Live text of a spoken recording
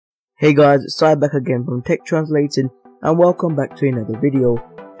Hey guys, it's Sai back again from TechTranslated and welcome back to another video.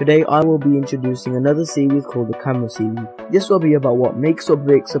 Today I will be introducing another series called the camera series. This will be about what makes or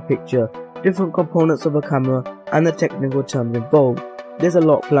breaks a picture, different components of a camera and the technical terms involved. There's a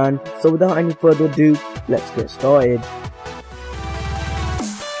lot planned, so without any further ado, let's get started.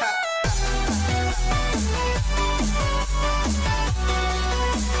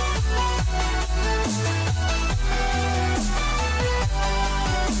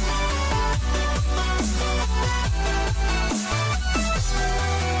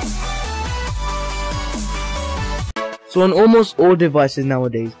 So on almost all devices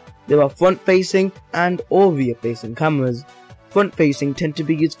nowadays, there are front-facing and or rear-facing cameras. Front-facing tend to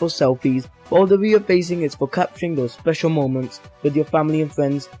be used for selfies, while the rear-facing is for capturing those special moments with your family and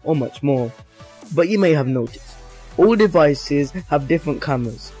friends or much more. But you may have noticed, all devices have different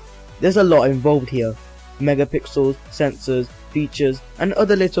cameras. There's a lot involved here: megapixels, sensors, features, and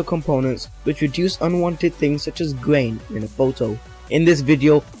other little components which reduce unwanted things such as grain in a photo. In this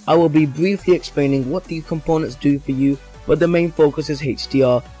video, I will be briefly explaining what these components do for you, but the main focus is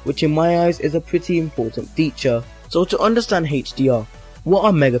HDR, which in my eyes is a pretty important feature. So to understand HDR, what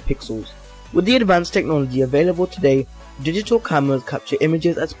are megapixels? With the advanced technology available today, digital cameras capture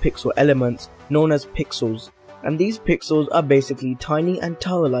images as pixel elements, known as pixels. And these pixels are basically tiny and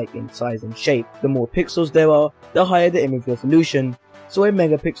tower-like in size and shape. The more pixels there are, the higher the image resolution. So a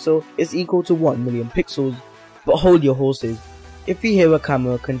megapixel is equal to 1 million pixels. But hold your horses. If you hear a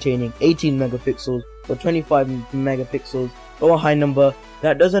camera containing 18 megapixels or 25 megapixels or a high number,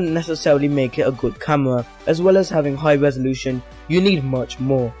 that doesn't necessarily make it a good camera. As well as having high resolution, you need much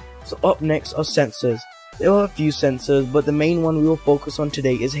more. So up next are sensors. There are a few sensors, but the main one we will focus on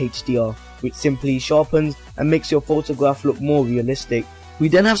today is HDR, which simply sharpens and makes your photograph look more realistic. We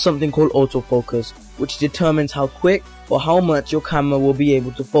then have something called autofocus, which determines how quick or how much your camera will be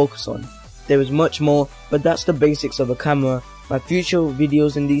able to focus on. There is much more, but that's the basics of a camera. My future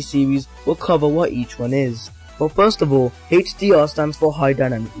videos in these series will cover what each one is. Well, first of all, HDR stands for High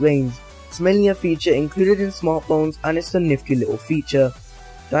Dynamic Range. It's mainly a feature included in smartphones and it's a nifty little feature.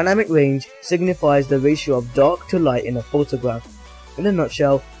 Dynamic range signifies the ratio of dark to light in a photograph. In a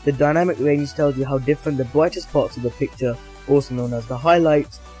nutshell, the dynamic range tells you how different the brightest parts of the picture, also known as the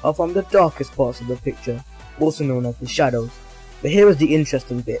highlights, are from the darkest parts of the picture, also known as the shadows. But here is the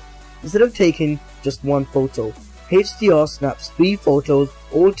interesting bit. Instead of taking just one photo, HDR snaps 3 photos,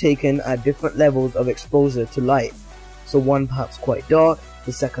 all taken at different levels of exposure to light. So one perhaps quite dark,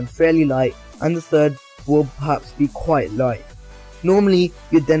 the second fairly light, and the third will perhaps be quite light. Normally,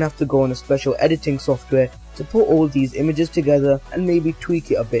 you'd then have to go on a special editing software to put all these images together and maybe tweak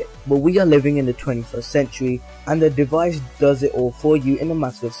it a bit. But we are living in the 21st century, and the device does it all for you in a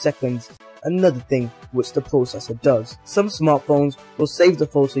matter of seconds. Another thing which the processor does. Some smartphones will save the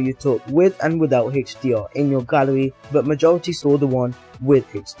photo you took with and without HDR in your gallery, but majority store the one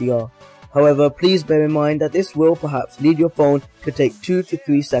with HDR. However, please bear in mind that this will perhaps lead your phone to take 2 to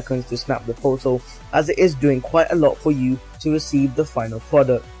 3 seconds to snap the photo, as it is doing quite a lot for you to receive the final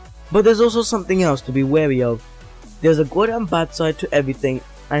product. But there's also something else to be wary of. There's a good and bad side to everything,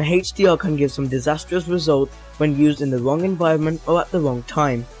 and HDR can give some disastrous results when used in the wrong environment or at the wrong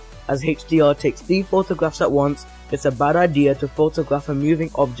time. As HDR takes 3 photographs at once, it's a bad idea to photograph a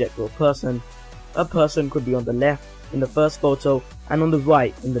moving object or person. A person could be on the left in the first photo and on the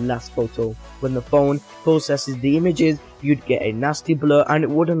right in the last photo. When the phone processes the images, you'd get a nasty blur and it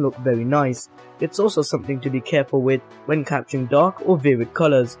wouldn't look very nice. It's also something to be careful with when capturing dark or vivid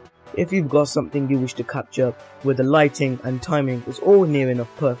colors. If you've got something you wish to capture where the lighting and timing is all near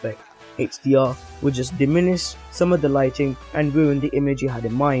enough perfect, HDR will just diminish some of the lighting and ruin the image you had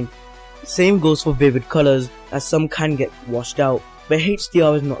in mind. Same goes for vivid colors, as some can get washed out, but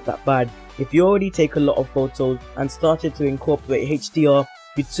HDR is not that bad. If you already take a lot of photos and started to incorporate HDR,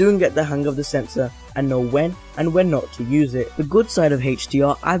 you'd soon get the hang of the sensor and know when and when not to use it. The good side of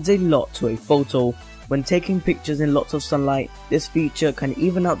HDR adds a lot to a photo. When taking pictures in lots of sunlight, this feature can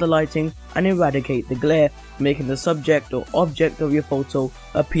even out the lighting and eradicate the glare, making the subject or object of your photo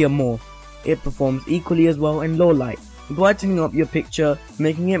appear more. It performs equally as well in low light, brightening up your picture,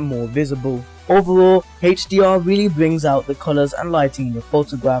 making it more visible. Overall, HDR really brings out the colors and lighting in your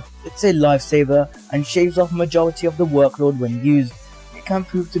photograph. It's a lifesaver and shaves off majority of the workload when used. It can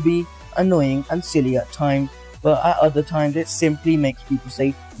prove to be annoying and silly at times, but at other times it simply makes people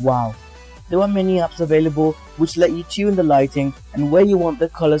say, wow. There are many apps available which let you tune the lighting and where you want the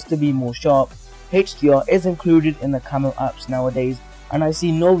colors to be more sharp. HDR is included in the camera apps nowadays, and I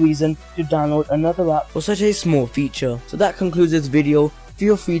see no reason to download another app for such a small feature. So that concludes this video.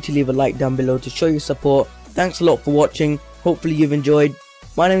 Feel free to leave a like down below to show your support. Thanks a lot for watching. Hopefully you've enjoyed.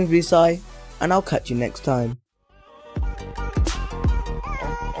 My name is Visai, and I'll catch you next time. I'm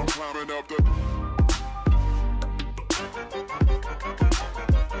climbing up the